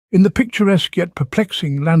In the picturesque yet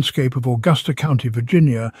perplexing landscape of Augusta County,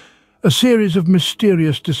 Virginia, a series of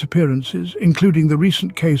mysterious disappearances, including the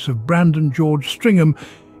recent case of Brandon George Stringham,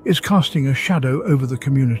 is casting a shadow over the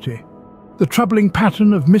community. The troubling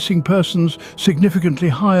pattern of missing persons, significantly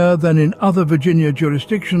higher than in other Virginia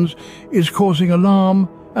jurisdictions, is causing alarm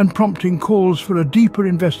and prompting calls for a deeper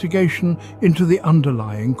investigation into the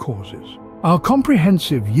underlying causes. Our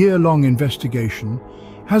comprehensive year-long investigation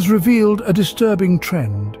has revealed a disturbing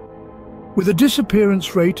trend. With a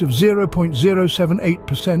disappearance rate of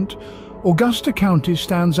 0.078%, Augusta County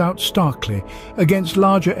stands out starkly against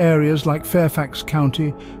larger areas like Fairfax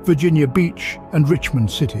County, Virginia Beach, and Richmond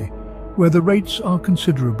City, where the rates are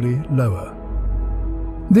considerably lower.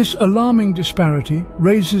 This alarming disparity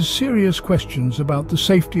raises serious questions about the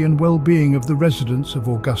safety and well-being of the residents of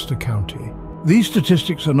Augusta County. These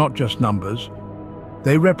statistics are not just numbers.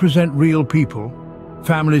 They represent real people,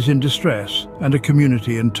 families in distress, and a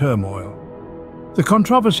community in turmoil. The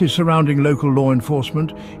controversy surrounding local law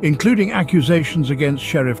enforcement, including accusations against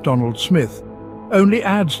Sheriff Donald Smith, only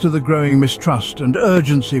adds to the growing mistrust and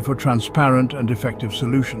urgency for transparent and effective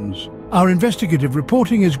solutions. Our investigative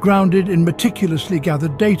reporting is grounded in meticulously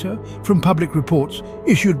gathered data from public reports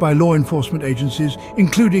issued by law enforcement agencies,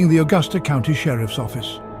 including the Augusta County Sheriff's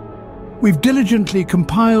Office. We've diligently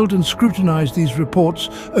compiled and scrutinized these reports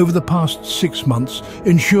over the past 6 months,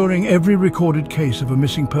 ensuring every recorded case of a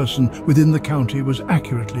missing person within the county was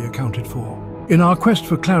accurately accounted for. In our quest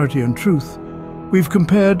for clarity and truth, we've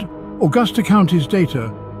compared Augusta County's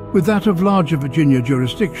data with that of larger Virginia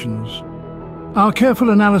jurisdictions. Our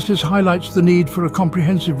careful analysis highlights the need for a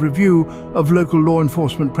comprehensive review of local law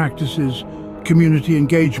enforcement practices, community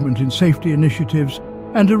engagement in safety initiatives,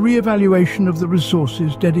 and a re-evaluation of the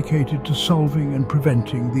resources dedicated to solving and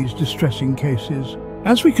preventing these distressing cases.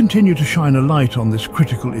 As we continue to shine a light on this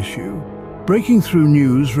critical issue, Breaking Through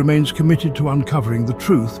News remains committed to uncovering the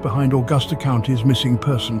truth behind Augusta County's missing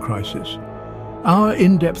person crisis. Our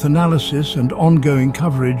in-depth analysis and ongoing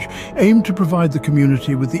coverage aim to provide the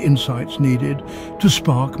community with the insights needed to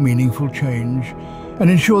spark meaningful change and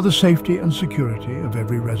ensure the safety and security of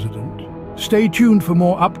every resident. Stay tuned for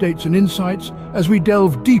more updates and insights as we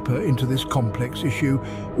delve deeper into this complex issue,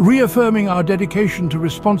 reaffirming our dedication to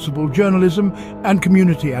responsible journalism and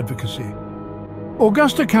community advocacy.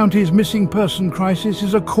 Augusta County's missing person crisis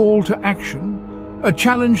is a call to action, a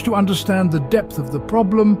challenge to understand the depth of the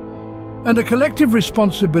problem, and a collective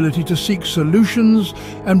responsibility to seek solutions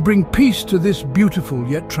and bring peace to this beautiful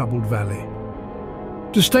yet troubled valley.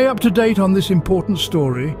 To stay up to date on this important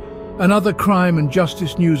story and other crime and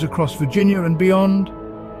justice news across Virginia and beyond,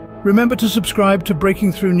 remember to subscribe to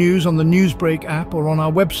Breaking Through News on the Newsbreak app or on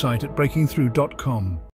our website at breakingthrough.com.